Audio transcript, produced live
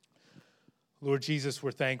Lord Jesus,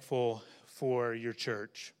 we're thankful for your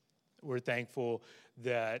church. We're thankful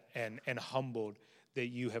that and humbled that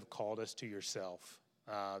you have called us to yourself,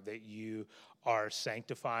 that you are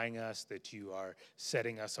sanctifying us, that you are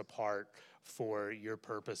setting us apart for your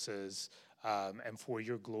purposes and for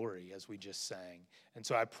your glory, as we just sang. And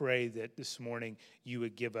so I pray that this morning you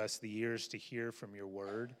would give us the ears to hear from your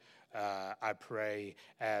word. I pray,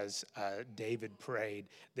 as David prayed,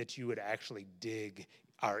 that you would actually dig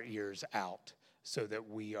our ears out so that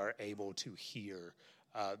we are able to hear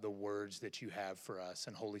the words that you have for us.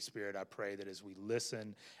 And Holy Spirit, I pray that as we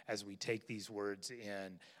listen, as we take these words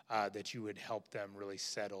in, that you would help them really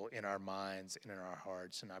settle in our minds and in our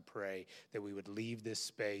hearts. And I pray that we would leave this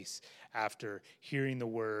space after hearing the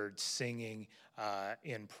words, singing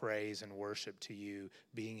in praise and worship to you,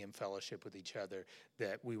 being in fellowship with each other,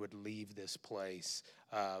 that we would leave this place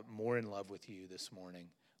more in love with you this morning.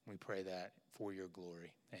 We pray that for your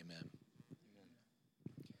glory. Amen.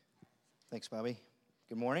 Thanks, Bobby.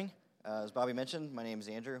 Good morning. As Bobby mentioned, my name is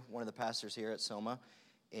Andrew, one of the pastors here at Soma.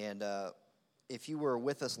 And if you were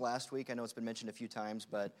with us last week, I know it's been mentioned a few times,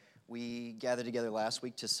 but we gathered together last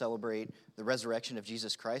week to celebrate the resurrection of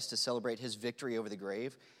Jesus Christ, to celebrate his victory over the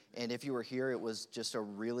grave. And if you were here, it was just a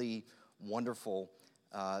really wonderful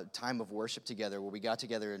time of worship together where we got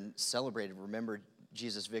together and celebrated, remembered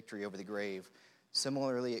Jesus' victory over the grave.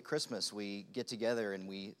 Similarly, at Christmas, we get together and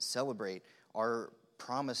we celebrate our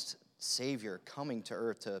promised Savior coming to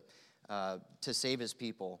earth to save his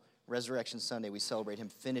people. Resurrection Sunday, we celebrate him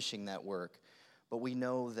finishing that work. But we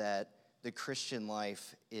know that the Christian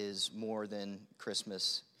life is more than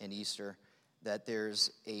Christmas and Easter, that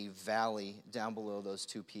there's a valley down below those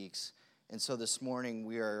two peaks. And so this morning,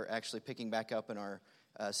 we are actually picking back up in our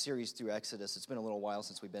series through Exodus. It's been a little while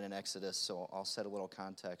since we've been in Exodus, so I'll set a little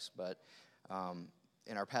context. But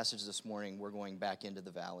in our passage this morning, we're going back into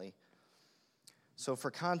the valley. So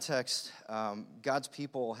for context, God's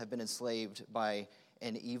people have been enslaved by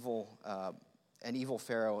an evil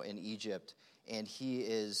Pharaoh in Egypt, and he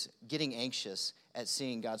is getting anxious at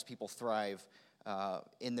seeing God's people thrive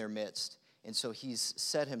in their midst. And so he's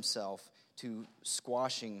set himself to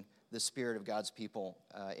squashing the spirit of God's people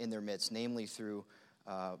in their midst, namely through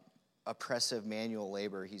oppressive manual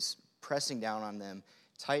labor. He's pressing down on them,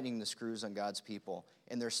 tightening the screws on God's people,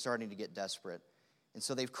 and they're starting to get desperate. And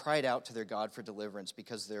so they've cried out to their God for deliverance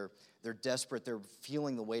because they're desperate. They're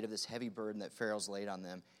feeling the weight of this heavy burden that Pharaoh's laid on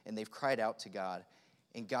them. And they've cried out to God.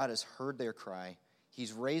 And God has heard their cry.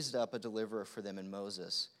 He's raised up a deliverer for them in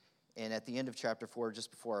Moses. And at the end of chapter 4,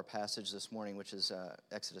 just before our passage this morning, which is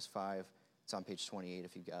Exodus 5, it's on page 28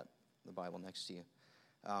 if you've got the Bible next to you.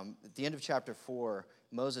 At the end of chapter 4,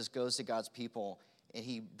 Moses goes to God's people, and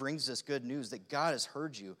he brings this good news that God has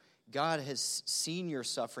heard you. God has seen your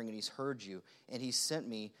suffering, and he's heard you, and he sent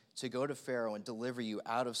me to go to Pharaoh and deliver you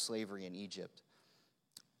out of slavery in Egypt.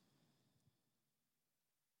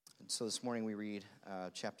 And so this morning we read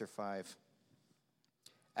chapter 5.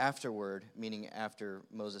 Afterward, meaning after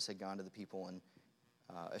Moses had gone to the people and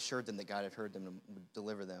assured them that God had heard them and would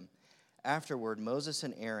deliver them. Afterward, Moses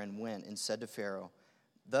and Aaron went and said to Pharaoh,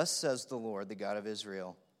 "Thus says the Lord, the God of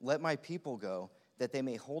Israel, let my people go, that they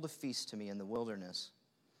may hold a feast to me in the wilderness."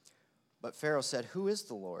 But Pharaoh said, "Who is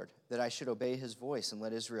the Lord, that I should obey his voice and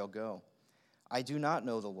let Israel go? I do not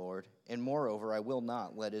know the Lord, and moreover, I will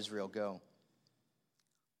not let Israel go."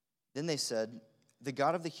 Then they said, "The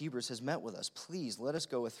God of the Hebrews has met with us. Please let us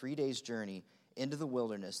go a 3 days' journey into the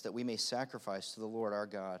wilderness, that we may sacrifice to the Lord our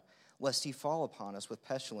God, lest he fall upon us with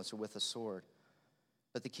pestilence or with a sword."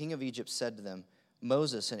 But the king of Egypt said to them,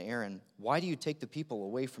 "Moses and Aaron, why do you take the people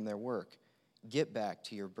away from their work? Get back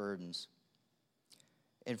to your burdens."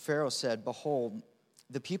 And Pharaoh said, "Behold,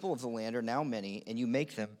 the people of the land are now many, and you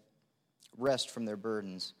make them rest from their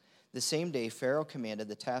burdens." The same day Pharaoh commanded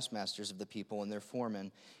the taskmasters of the people and their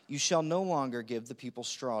foremen, "You shall no longer give the people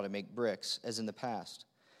straw to make bricks, as in the past.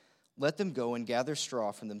 Let them go and gather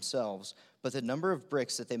straw from themselves, but the number of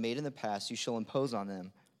bricks that they made in the past you shall impose on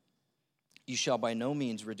them. You shall by no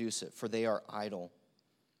means reduce it, for they are idle."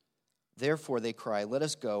 Therefore they cry, "Let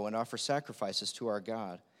us go and offer sacrifices to our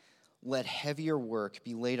God. Let heavier work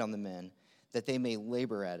be laid on the men, that they may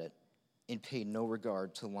labor at it, and pay no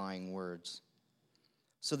regard to lying words."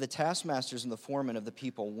 So the taskmasters and the foremen of the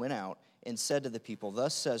people went out and said to the people,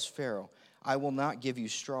 "Thus says Pharaoh, I will not give you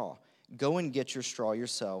straw. Go and get your straw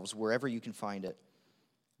yourselves wherever you can find it.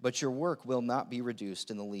 But your work will not be reduced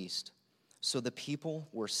in the least." So the people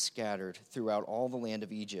were scattered throughout all the land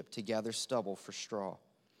of Egypt to gather stubble for straw.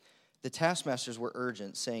 The taskmasters were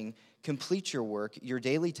urgent, saying, "Complete your work, your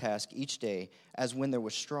daily task each day, as when there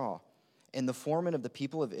was straw." And the foreman of the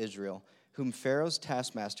people of Israel whom Pharaoh's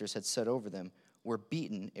taskmasters had set over them, were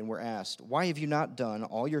beaten and were asked, "Why have you not done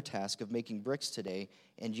all your task of making bricks today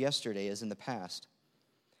and yesterday as in the past?"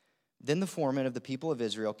 Then the foreman of the people of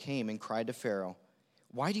Israel came and cried to Pharaoh,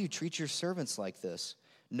 "Why do you treat your servants like this?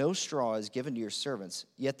 No straw is given to your servants,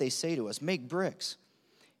 yet they say to us, 'Make bricks.'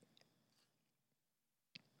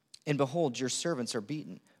 And behold, your servants are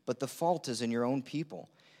beaten, but the fault is in your own people."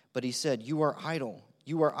 But he said, "You are idle.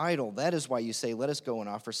 You are idle. That is why you say, 'Let us go and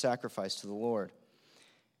offer sacrifice to the Lord.'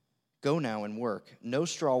 Go now and work. No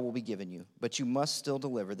straw will be given you, but you must still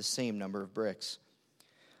deliver the same number of bricks."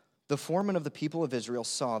 The foreman of the people of Israel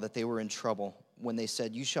saw that they were in trouble when they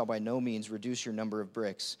said, "You shall by no means reduce your number of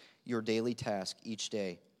bricks, your daily task each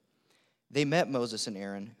day." They met Moses and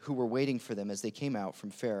Aaron, who were waiting for them as they came out from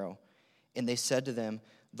Pharaoh. And they said to them,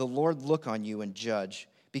 "The Lord look on you and judge,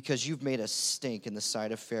 because you've made us stink in the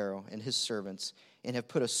sight of Pharaoh and his servants, and have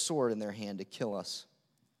put a sword in their hand to kill us."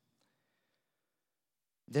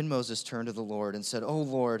 Then Moses turned to the Lord and said, "O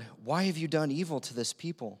Lord, why have you done evil to this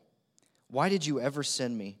people? Why did you ever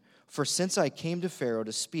send me? For since I came to Pharaoh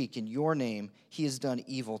to speak in your name, he has done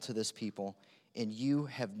evil to this people, and you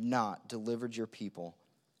have not delivered your people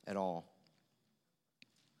at all."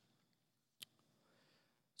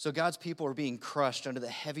 So God's people are being crushed under the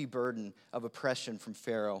heavy burden of oppression from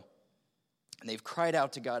Pharaoh. And they've cried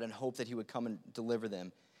out to God in hope that he would come and deliver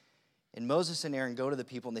them. And Moses and Aaron go to the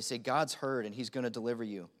people and they say, "God's heard and he's going to deliver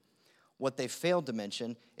you." What they failed to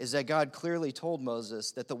mention is that God clearly told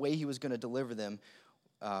Moses that the way he was going to deliver them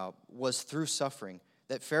was through suffering,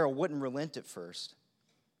 that Pharaoh wouldn't relent at first.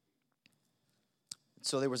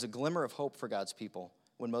 So there was a glimmer of hope for God's people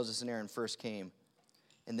when Moses and Aaron first came.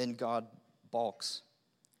 And then God balks.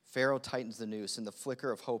 Pharaoh tightens the noose, and the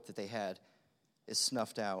flicker of hope that they had is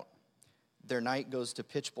snuffed out. Their night goes to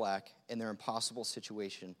pitch black, and their impossible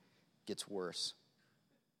situation gets worse.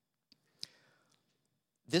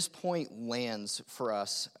 This point lands for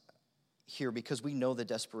us here because we know the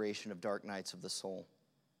desperation of dark nights of the soul.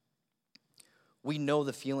 We know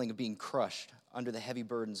the feeling of being crushed under the heavy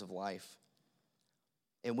burdens of life.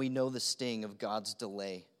 And we know the sting of God's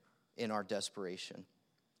delay in our desperation.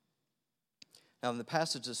 Now, in the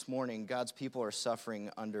passage this morning, God's people are suffering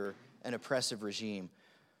under an oppressive regime.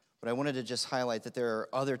 But I wanted to just highlight that there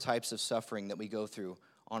are other types of suffering that we go through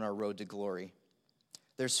on our road to glory.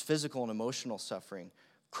 There's physical and emotional suffering,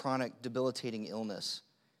 chronic debilitating illness,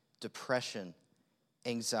 depression,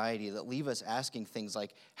 anxiety that leave us asking things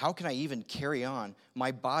like, how can I even carry on?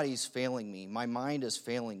 My body's failing me. My mind is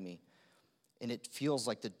failing me. And it feels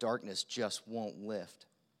like the darkness just won't lift.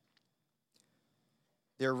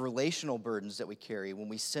 There are relational burdens that we carry when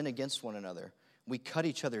we sin against one another. We cut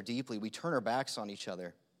each other deeply. We turn our backs on each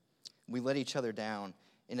other. We let each other down.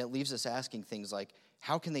 And it leaves us asking things like,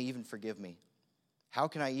 how can they even forgive me? How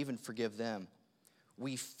can I even forgive them?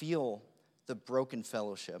 We feel the broken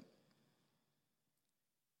fellowship.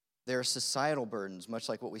 There are societal burdens, much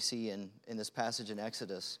like what we see in this passage in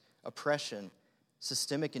Exodus. Oppression,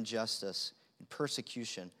 systemic injustice, and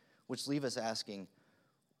persecution, which leave us asking,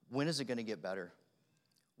 when is it going to get better?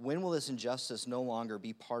 When will this injustice no longer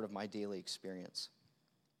be part of my daily experience?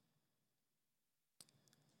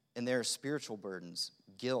 And there are spiritual burdens,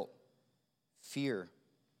 guilt, fear,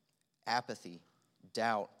 apathy,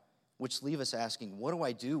 doubt, which leave us asking, what do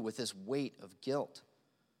I do with this weight of guilt?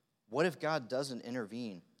 What if God doesn't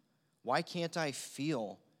intervene? Why can't I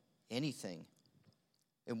feel anything?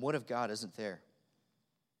 And what if God isn't there?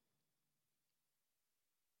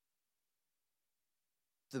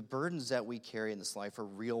 The burdens that we carry in this life are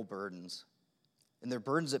real burdens. And they're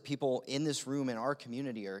burdens that people in this room in our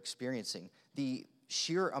community are experiencing. The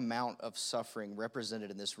sheer amount of suffering represented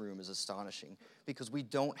in this room is astonishing because we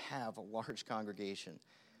don't have a large congregation.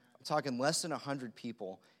 I'm talking less than 100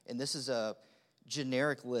 people, and this is a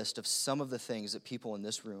generic list of some of the things that people in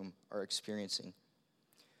this room are experiencing.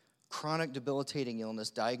 Chronic debilitating illness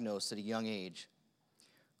diagnosed at a young age.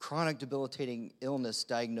 Chronic debilitating illness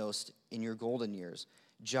diagnosed in your golden years.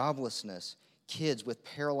 Joblessness, kids with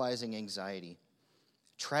paralyzing anxiety,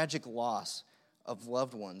 tragic loss of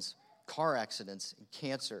loved ones, car accidents and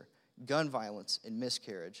cancer, gun violence and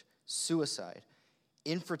miscarriage, suicide,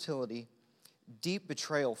 infertility, deep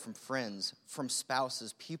betrayal from friends, from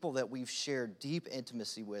spouses, people that we've shared deep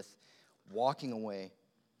intimacy with, walking away,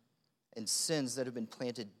 and sins that have been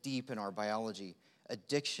planted deep in our biology,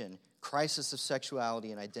 addiction, crisis of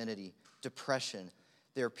sexuality and identity, depression.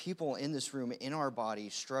 There are people in this room, in our body,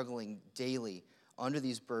 struggling daily under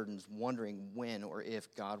these burdens, wondering when or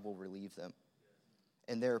if God will relieve them.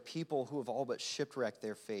 And there are people who have all but shipwrecked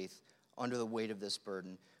their faith under the weight of this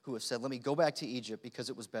burden, who have said, let me go back to Egypt because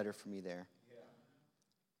it was better for me there.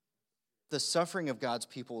 The suffering of God's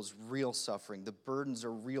people is real suffering. The burdens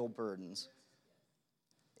are real burdens.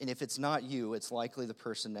 And if it's not you, it's likely the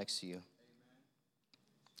person next to you.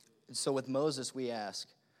 And so with Moses, we ask,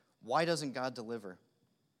 why doesn't God deliver?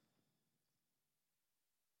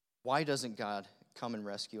 Why doesn't God come and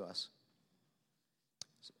rescue us?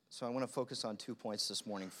 So I want to focus on 2 points this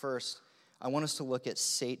morning. First, I want us to look at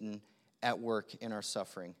Satan at work in our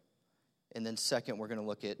suffering. And then second, we're going to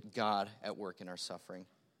look at God at work in our suffering.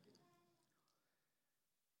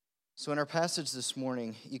 So in our passage this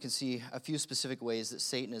morning, you can see a few specific ways that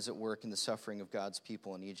Satan is at work in the suffering of God's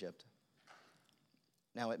people in Egypt.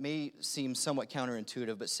 Now, it may seem somewhat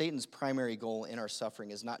counterintuitive, but Satan's primary goal in our suffering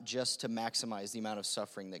is not just to maximize the amount of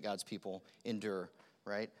suffering that God's people endure,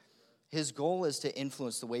 right? His goal is to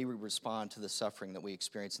influence the way we respond to the suffering that we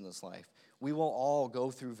experience in this life. We will all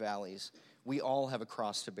go through valleys. We all have a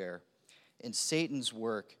cross to bear. And Satan's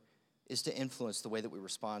work is to influence the way that we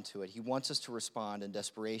respond to it. He wants us to respond in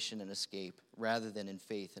desperation and escape rather than in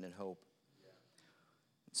faith and in hope.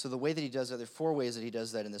 So the way that he does that, there are 4 ways that he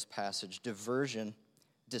does that in this passage: diversion,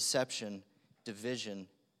 deception, division,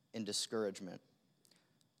 and discouragement.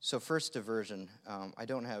 So first, diversion. I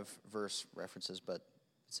don't have verse references, but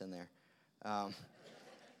it's in there.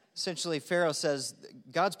 Essentially, Pharaoh says,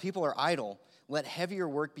 God's people are idle. Let heavier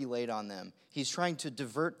work be laid on them. He's trying to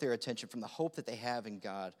divert their attention from the hope that they have in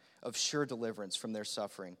God of sure deliverance from their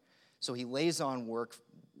suffering. So he lays on work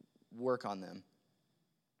on them.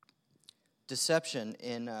 Deception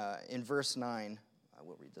in verse 9. I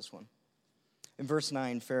will read this one. In verse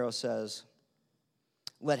 9, Pharaoh says,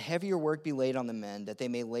 let heavier work be laid on the men, that they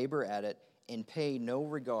may labor at it and pay no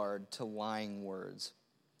regard to lying words.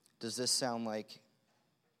 Does this sound like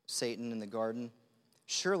Satan in the garden?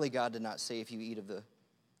 Surely God did not say if you eat of the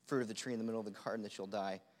fruit of the tree in the middle of the garden that you'll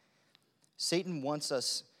die. Satan wants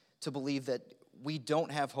us to believe that we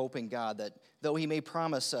don't have hope in God, that though he may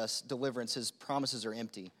promise us deliverance, his promises are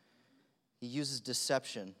empty. He uses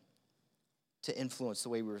deception to influence the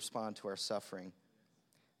way we respond to our suffering.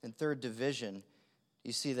 And third, division.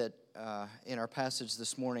 You see that in our passage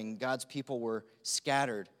this morning, God's people were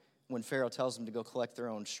scattered when Pharaoh tells them to go collect their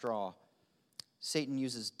own straw. Satan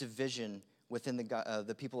uses division within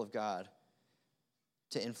the people of God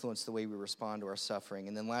to influence the way we respond to our suffering.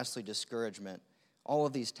 And then lastly, discouragement. All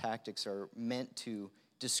of these tactics are meant to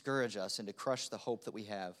discourage us and to crush the hope that we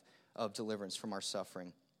have of deliverance from our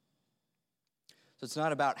suffering. So it's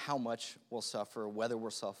not about how much we'll suffer, whether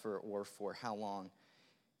we'll suffer, or for how long.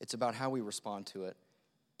 It's about how we respond to it.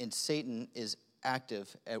 And Satan is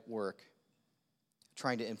active at work,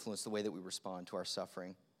 trying to influence the way that we respond to our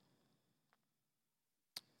suffering.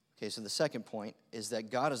 Okay, so the second point is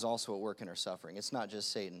that God is also at work in our suffering. It's not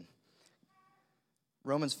just Satan.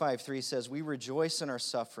 Romans 5:3 says, we rejoice in our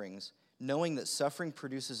sufferings, knowing that suffering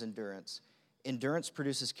produces endurance. Endurance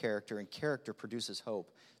produces character, and character produces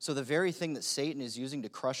hope. So the very thing that Satan is using to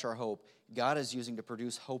crush our hope, God is using to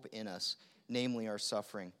produce hope in us, namely our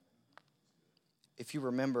suffering. If you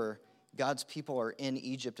remember, God's people are in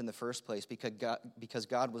Egypt in the first place because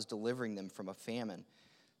God was delivering them from a famine.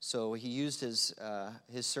 So he used his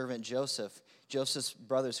servant Joseph. Joseph's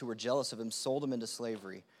brothers, who were jealous of him, sold him into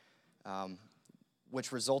slavery,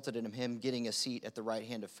 which resulted in him getting a seat at the right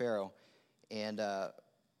hand of Pharaoh. And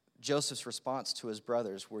Joseph's response to his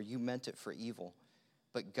brothers were, you meant it for evil,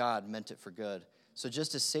 but God meant it for good. So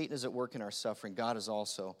just as Satan is at work in our suffering, God is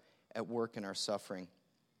also at work in our suffering.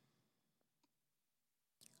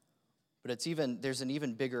 But there's an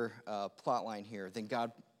even bigger plot line here than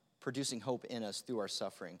God producing hope in us through our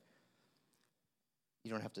suffering.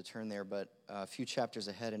 You don't have to turn there, but a few chapters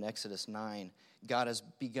ahead in Exodus 9, God has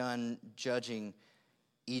begun judging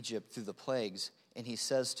Egypt through the plagues, and he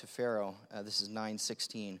says to Pharaoh, this is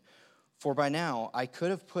 9:16, for by now I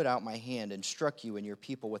could have put out my hand and struck you and your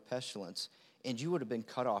people with pestilence, and you would have been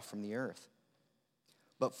cut off from the earth.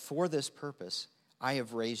 But for this purpose I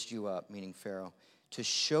have raised you up, meaning Pharaoh, to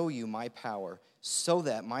show you my power, so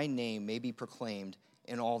that my name may be proclaimed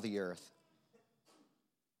in all the earth.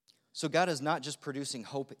 So God is not just producing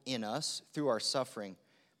hope in us through our suffering,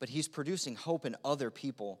 but he's producing hope in other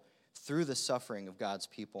people through the suffering of God's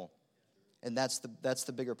people. And that's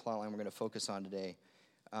the bigger plot line we're going to focus on today.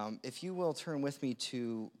 If you will turn with me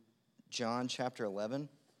to John chapter 11.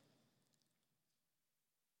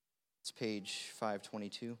 It's page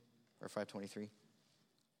 522 or 523.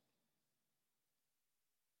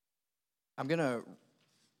 I'm gonna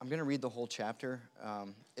read the whole chapter.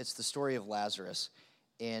 It's the story of Lazarus.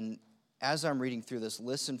 And as I'm reading through this,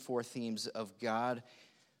 listen for themes of God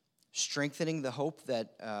strengthening the hope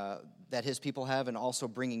that his people have, and also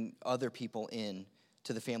bringing other people in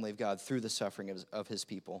to the family of God through the suffering of his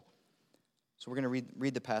people. So we're going to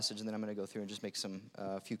read the passage, and then I'm going to go through and just make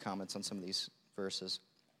a few comments on some of these verses.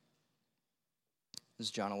 This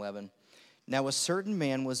is John 11. Now a certain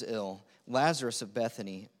man was ill, Lazarus of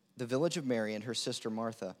Bethany, the village of Mary and her sister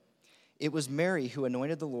Martha. It was Mary who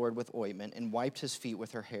anointed the Lord with ointment and wiped his feet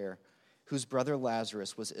with her hair, whose brother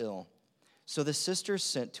Lazarus was ill. So the sisters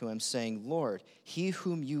sent to him, saying, Lord, he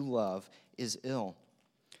whom you love is ill.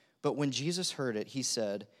 But when Jesus heard it, he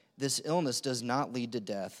said, This illness does not lead to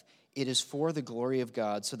death. It is for the glory of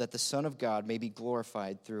God, so that the Son of God may be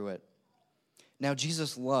glorified through it. Now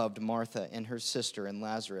Jesus loved Martha and her sister and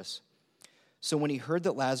Lazarus. So when he heard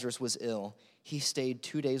that Lazarus was ill, he stayed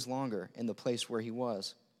 2 days longer in the place where he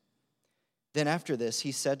was. Then after this,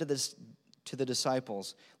 he said to the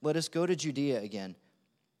disciples, Let us go to Judea again.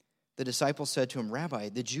 The disciples said to him, Rabbi,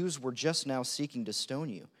 the Jews were just now seeking to stone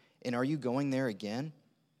you, and are you going there again?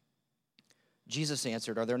 Jesus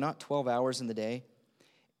answered, Are there not 12 hours in the day?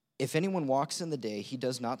 If anyone walks in the day, he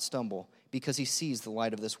does not stumble, because he sees the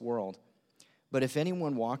light of this world. But if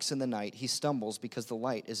anyone walks in the night, he stumbles, because the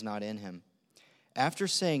light is not in him. After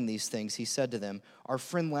saying these things, he said to them, Our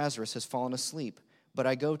friend Lazarus has fallen asleep, but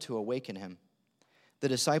I go to awaken him. The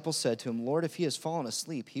disciples said to him, Lord, if he has fallen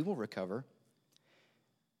asleep, he will recover.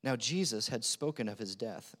 Now Jesus had spoken of his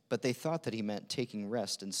death, but they thought that he meant taking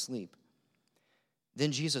rest and sleep.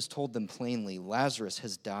 Then Jesus told them plainly, Lazarus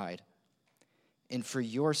has died. And for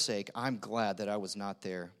your sake, I'm glad that I was not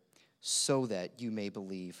there, so that you may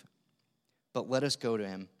believe. But let us go to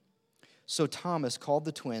him. So Thomas, called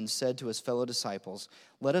the twin, said to his fellow disciples,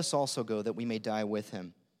 Let us also go, that we may die with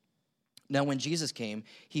him. Now when Jesus came,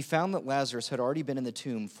 he found that Lazarus had already been in the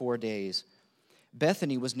tomb 4 days.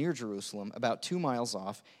 Bethany was near Jerusalem, about 2 miles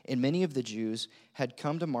off, and many of the Jews had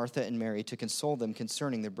come to Martha and Mary to console them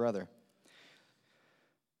concerning their brother.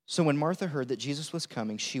 So when Martha heard that Jesus was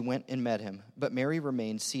coming, she went and met him, but Mary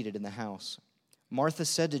remained seated in the house. Martha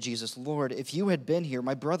said to Jesus, Lord, if you had been here,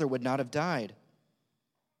 my brother would not have died.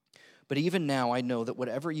 But even now I know that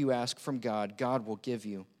whatever you ask from God, God will give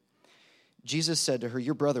you. Jesus said to her,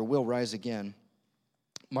 Your brother will rise again.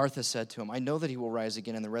 Martha said to him, I know that he will rise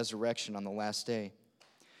again in the resurrection on the last day.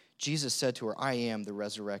 Jesus said to her, I am the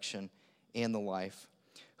resurrection and the life.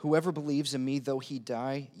 Whoever believes in me, though he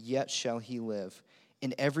die, yet shall he live.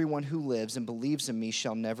 And everyone who lives and believes in me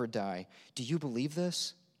shall never die. Do you believe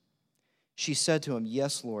this? She said to him,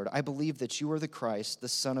 Yes, Lord, I believe that you are the Christ, the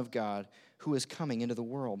Son of God, who is coming into the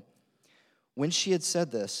world. When she had said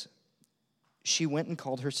this, she went and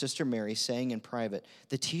called her sister Mary, saying in private,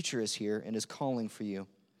 The teacher is here and is calling for you.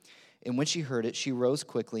 And when she heard it, she rose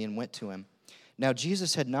quickly and went to him. Now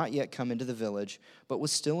Jesus had not yet come into the village, but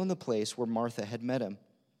was still in the place where Martha had met him.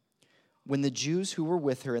 When the Jews who were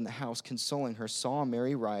with her in the house consoling her saw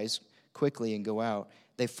Mary rise quickly and go out,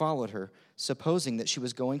 they followed her, supposing that she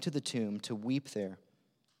was going to the tomb to weep there.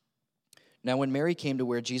 Now when Mary came to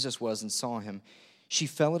where Jesus was and saw him, she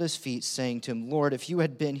fell at his feet, saying to him, Lord, if you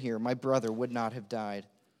had been here, my brother would not have died.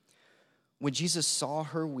 When Jesus saw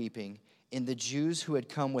her weeping, and the Jews who had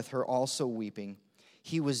come with her also weeping,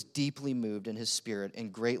 he was deeply moved in his spirit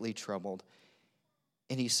and greatly troubled.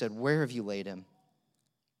 And he said, Where have you laid him?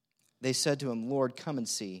 They said to him, Lord, come and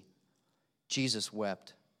see. Jesus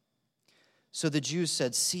wept. So the Jews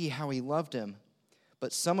said, See how he loved him.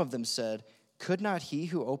 But some of them said, Could not he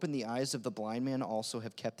who opened the eyes of the blind man also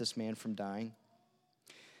have kept this man from dying?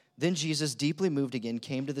 Then Jesus, deeply moved again,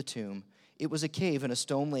 came to the tomb. It was a cave, and a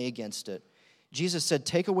stone lay against it. Jesus said,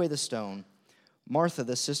 Take away the stone. Martha,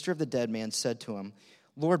 the sister of the dead man, said to him,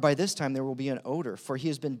 Lord, by this time there will be an odor, for he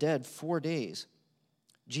has been dead 4 days.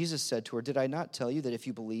 Jesus said to her, Did I not tell you that if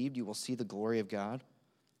you believed, you will see the glory of God?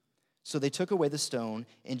 So they took away the stone,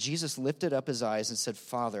 and Jesus lifted up his eyes and said,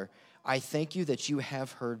 Father, I thank you that you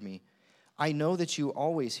have heard me. I know that you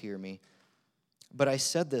always hear me, but I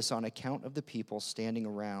said this on account of the people standing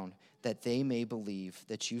around, that they may believe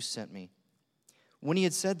that you sent me. When he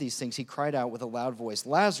had said these things, he cried out with a loud voice,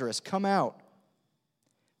 Lazarus, come out.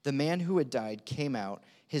 The man who had died came out,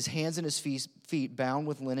 his hands and his feet bound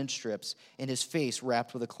with linen strips, and his face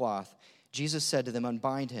wrapped with a cloth. Jesus said to them,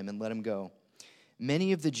 Unbind him and let him go.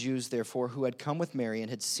 Many of the Jews, therefore, who had come with Mary and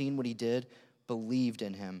had seen what he did, believed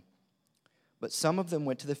in him. But some of them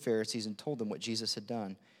went to the Pharisees and told them what Jesus had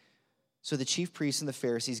done. So the chief priests and the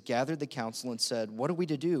Pharisees gathered the council and said, What are we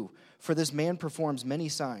to do? For this man performs many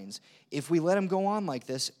signs. If we let him go on like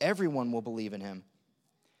this, everyone will believe in him.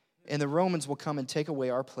 And the Romans will come and take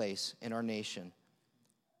away our place in our nation.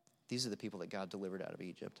 These are the people that God delivered out of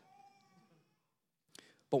Egypt.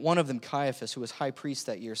 But one of them, Caiaphas, who was high priest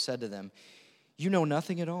that year, said to them, You know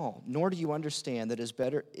nothing at all, nor do you understand that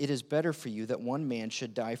it is better for you that one man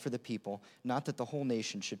should die for the people, not that the whole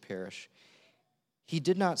nation should perish. He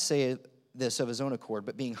did not say this of his own accord,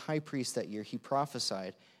 but being high priest that year, he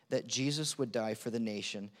prophesied that Jesus would die for the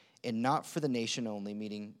nation, and not for the nation only,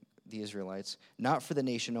 meaning the Israelites, not for the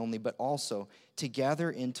nation only, but also to gather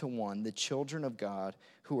into one the children of God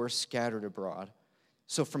who are scattered abroad.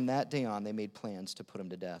 So from that day on, they made plans to put him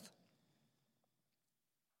to death.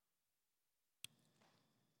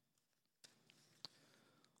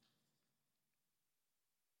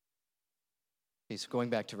 Okay, so going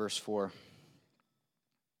back to verse 4,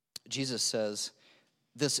 Jesus says,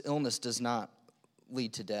 this illness does not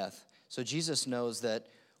lead to death. So Jesus knows that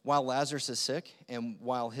while Lazarus is sick and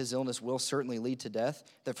while his illness will certainly lead to death,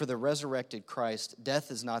 that for the resurrected Christ, death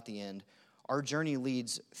is not the end. Our journey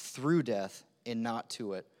leads through death and not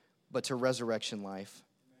to it, but to resurrection life.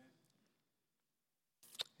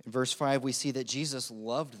 In verse 5, we see that Jesus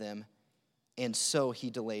loved them, and so he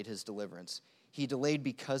delayed his deliverance. He delayed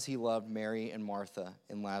because he loved Mary and Martha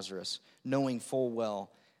and Lazarus, knowing full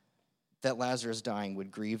well that Lazarus dying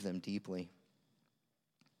would grieve them deeply.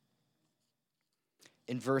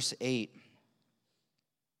 In verse 8,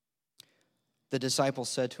 the disciples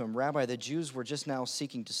said to him, Rabbi, the Jews were just now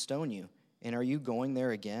seeking to stone you, and are you going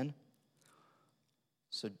there again?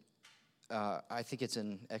 So I think it's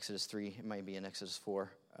in Exodus 3, it might be in Exodus 4,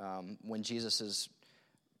 when Jesus is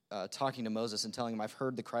talking to Moses and telling him, I've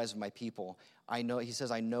heard the cries of my people. He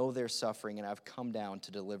says, I know they're suffering, and I've come down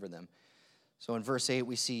to deliver them. So in verse 8,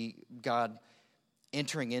 we see God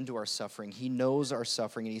entering into our suffering. He knows our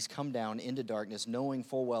suffering, and he's come down into darkness, knowing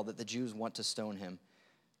full well that the Jews want to stone him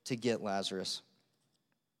to get Lazarus.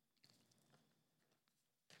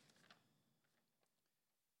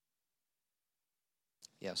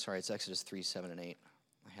 Yeah, sorry, it's Exodus 3, 7, and 8.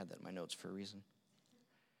 I had that in my notes for a reason.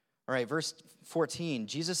 All right, verse 14,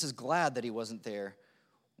 Jesus is glad that he wasn't there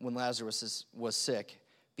when Lazarus was sick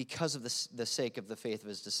because of the sake of the faith of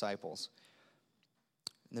his disciples.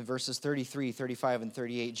 And then verses 33, 35, and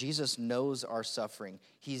 38, Jesus knows our suffering.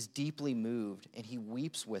 He's deeply moved, and he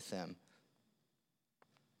weeps with them.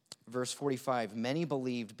 Verse 45, many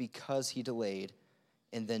believed because he delayed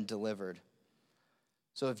and then delivered.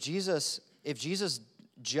 So if Jesus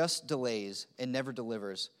just delays and never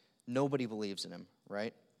delivers, nobody believes in him,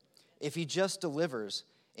 right? If he just delivers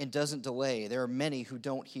and doesn't delay, there are many who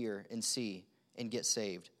don't hear and see and get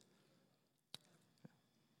saved.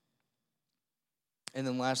 And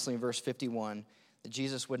then lastly, in verse 51, that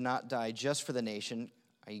Jesus would not die just for the nation,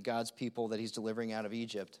 i.e. God's people that he's delivering out of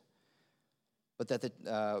Egypt,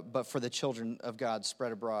 but for the children of God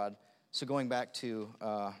spread abroad. So going back to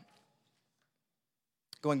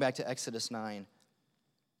Exodus 9,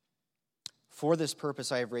 for this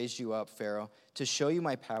purpose I have raised you up, Pharaoh, to show you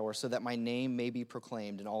my power so that my name may be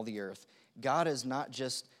proclaimed in all the earth. God is not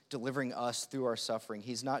just delivering us through our suffering.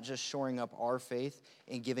 He's not just shoring up our faith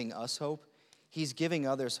and giving us hope. He's giving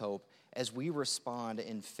others hope as we respond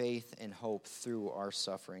in faith and hope through our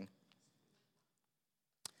suffering.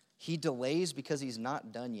 He delays because he's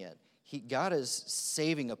not done yet. God is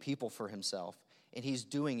saving a people for himself, and he's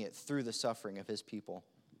doing it through the suffering of his people.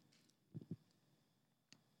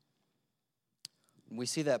 We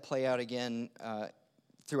see that play out again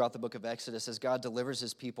throughout the book of Exodus as God delivers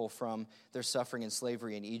his people from their suffering and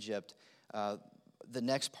slavery in Egypt. The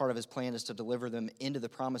next part of his plan is to deliver them into the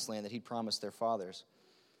promised land that he'd promised their fathers.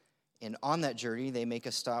 And on that journey, they make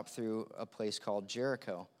a stop through a place called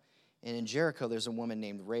Jericho. And in Jericho, there's a woman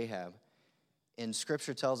named Rahab. And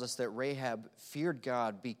Scripture tells us that Rahab feared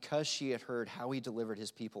God because she had heard how he delivered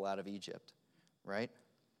his people out of Egypt, right?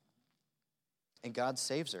 And God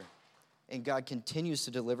saves her. And God continues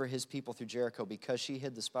to deliver his people through Jericho because she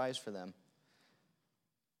hid the spies for them.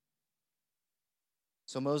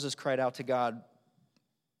 So Moses cried out to God,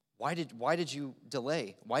 Why did you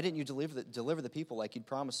delay? Why didn't you deliver the people like you'd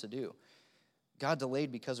promised to do? God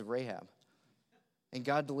delayed because of Rahab. And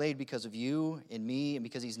God delayed because of you and me, and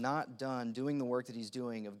because he's not done doing the work that he's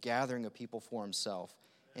doing of gathering a people for himself.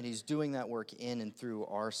 And he's doing that work in and through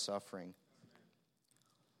our suffering.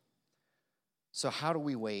 So how do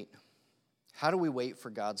we wait? How do we wait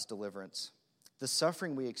for God's deliverance? The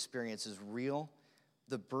suffering we experience is real.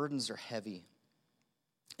 The burdens are heavy.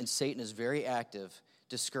 And Satan is very active,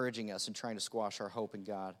 discouraging us and trying to squash our hope in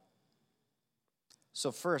God.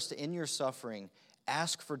 So first, in your suffering,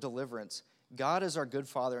 ask for deliverance. God is our good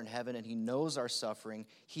Father in heaven, and he knows our suffering.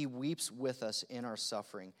 He weeps with us in our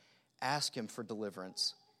suffering. Ask him for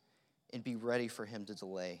deliverance and be ready for him to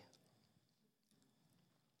delay.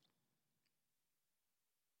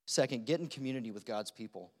 Second, get in community with God's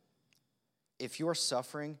people. If you're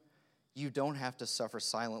suffering, you don't have to suffer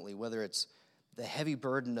silently, whether it's the heavy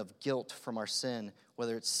burden of guilt from our sin,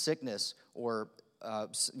 whether it's sickness or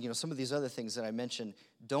some of these other things that I mentioned,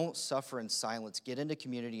 don't suffer in silence. Get into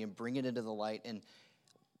community and bring it into the light and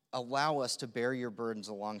allow us to bear your burdens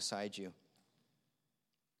alongside you.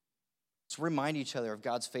 Let's remind each other of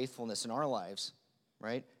God's faithfulness in our lives,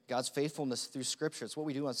 right? God's faithfulness through Scripture. It's what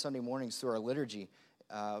we do on Sunday mornings through our liturgy,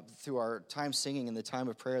 through our time singing and the time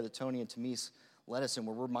of prayer that Tony and Tamis led us in.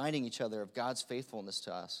 We're reminding each other of God's faithfulness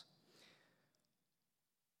to us.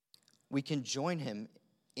 We can join him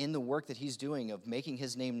in the work that he's doing of making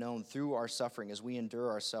his name known through our suffering as we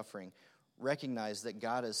endure our suffering. Recognize that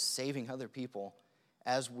God is saving other people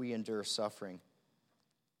as we endure suffering.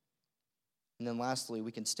 And then lastly,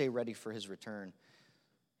 we can stay ready for his return.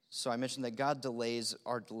 So I mentioned that God delays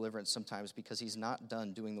our deliverance sometimes because he's not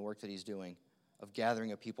done doing the work that he's doing of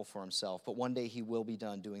gathering a people for himself. But one day he will be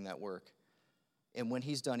done doing that work. And when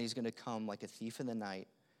he's done, he's going to come like a thief in the night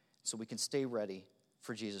so we can stay ready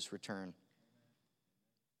for Jesus' return.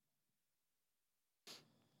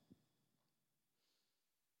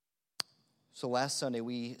 So last Sunday,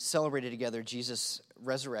 we celebrated together Jesus'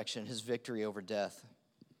 resurrection, his victory over death.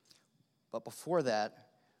 But before that,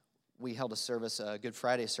 we held a service, a Good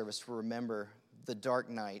Friday service, to remember the dark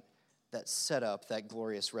night that set up that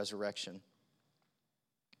glorious resurrection.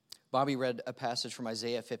 Bobby read a passage from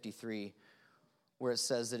Isaiah 53 where it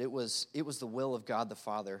says that it was the will of God the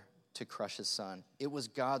Father to crush his Son. It was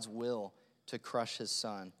God's will to crush his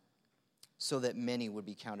Son so that many would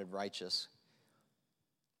be counted righteous.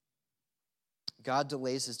 God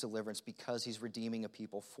delays his deliverance because he's redeeming a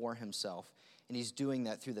people for himself, and he's doing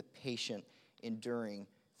that through the patient, enduring,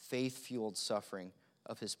 faith-fueled suffering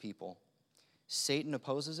of his people. Satan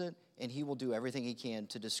opposes it, and he will do everything he can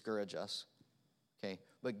to discourage us. Okay,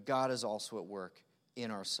 but God is also at work in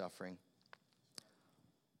our suffering.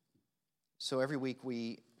 So every week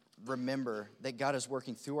we remember that God is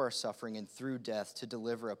working through our suffering and through death to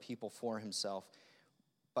deliver a people for himself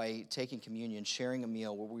by taking communion, sharing a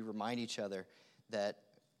meal where we remind each other that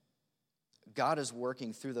God is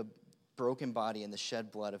working through the broken body and the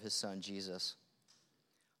shed blood of his Son, Jesus.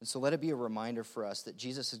 And so let it be a reminder for us that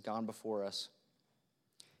Jesus has gone before us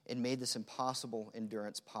and made this impossible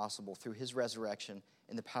endurance possible through his resurrection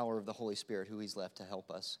and the power of the Holy Spirit, who he's left to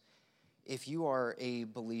help us. If you are a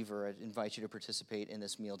believer, I invite you to participate in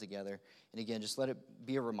this meal together. And again, just let it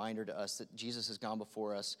be a reminder to us that Jesus has gone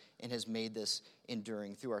before us and has made this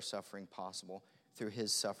enduring through our suffering possible, through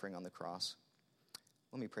his suffering on the cross.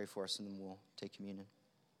 Let me pray for us, and then we'll take communion.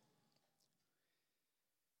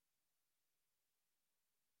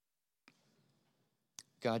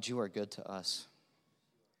 God, you are good to us.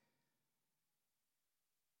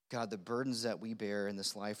 God, the burdens that we bear in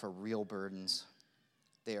this life are real burdens.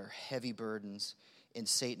 They are heavy burdens, and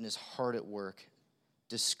Satan is hard at work,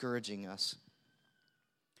 discouraging us.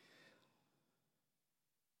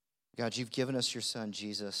 God, you've given us your Son,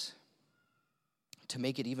 Jesus, to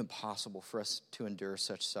make it even possible for us to endure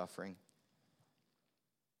such suffering.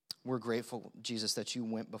 We're grateful, Jesus, that you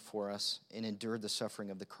went before us and endured the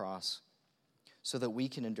suffering of the cross so that we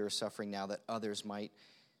can endure suffering now, that others might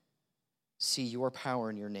see your power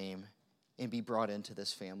in your name and be brought into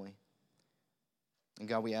this family. And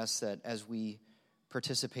God, we ask that as we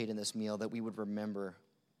participate in this meal, that we would remember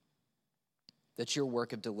that your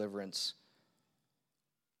work of deliverance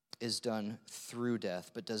is done through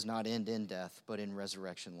death, but does not end in death, but in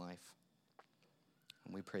resurrection life.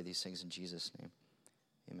 And we pray these things in Jesus' name.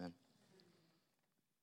 Amen.